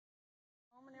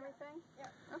thing? Yeah.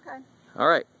 Okay. All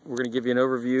right, we're going to give you an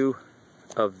overview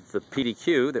of the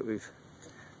PDQ that we've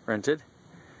rented.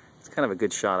 It's kind of a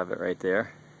good shot of it right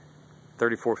there.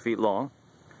 34 feet long,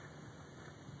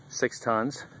 6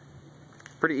 tons.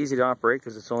 Pretty easy to operate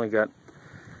because it's only got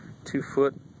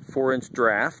 2-foot 4-inch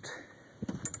draft.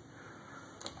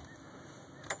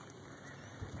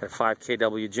 Got a 5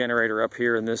 kW generator up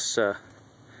here in this,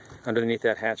 underneath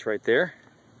that hatch right there.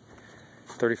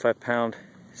 35-pound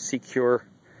Secure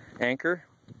anchor,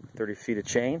 30 feet of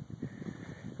chain.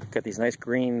 Got these nice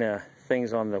green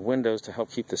things on the windows to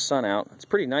help keep the sun out. It's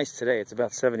pretty nice today. It's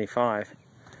about 75.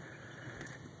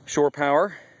 Shore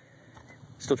power.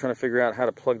 Still trying to figure out how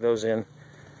to plug those in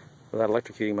without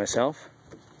electrocuting myself.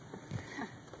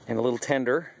 And a little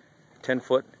tender,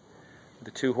 10-foot, with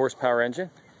a 2-horsepower engine.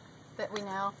 That we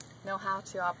now know how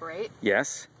to operate.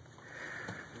 Yes.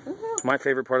 My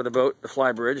favorite part of the boat, the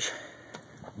fly bridge.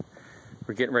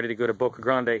 We're getting ready to go to Boca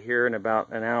Grande here in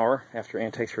about an hour after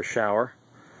Ann takes her shower.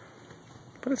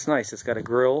 But it's nice. It's got a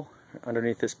grill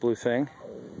underneath this blue thing.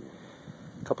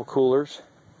 A couple coolers.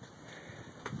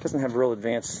 Doesn't have real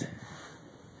advanced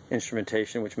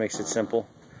instrumentation, which makes it simple.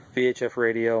 VHF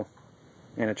radio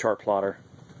and a chart plotter.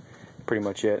 Pretty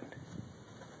much it.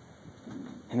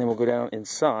 And then we'll go down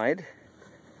inside.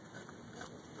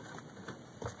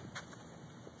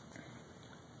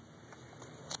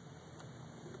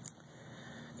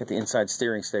 Got the inside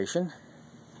steering station.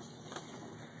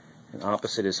 And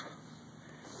opposite is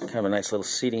kind of a nice little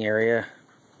seating area.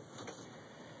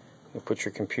 You'll put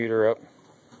your computer up.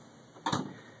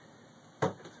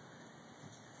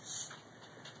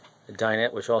 The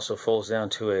dinette, which also folds down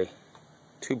to a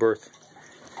 2-berth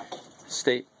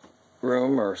state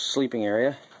room or sleeping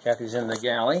area. Kathy's in the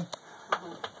galley.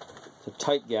 It's a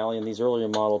tight galley in these earlier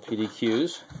model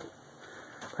PDQs.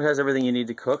 It has everything you need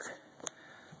to cook.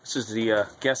 This is the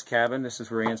guest cabin. This is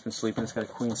where Ann's been sleeping. It's got a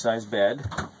queen-size bed.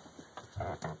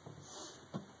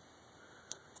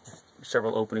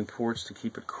 Several opening ports to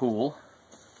keep it cool.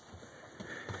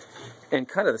 And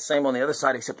kind of the same on the other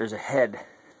side, except there's a head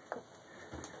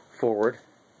forward.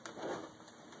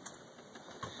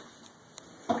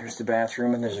 There's the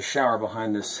bathroom, and there's a shower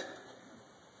behind this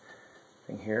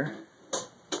thing here.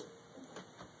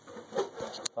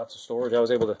 Lots of storage. I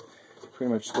was able to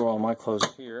pretty much store all my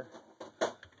clothes here.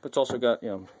 But it's also got,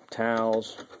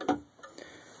 towels,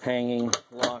 hanging,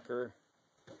 locker.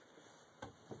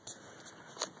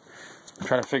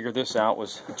 Trying to figure this out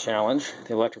was a challenge,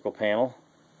 the electrical panel.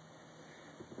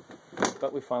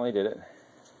 But we finally did it.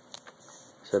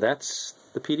 So that's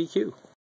the PDQ.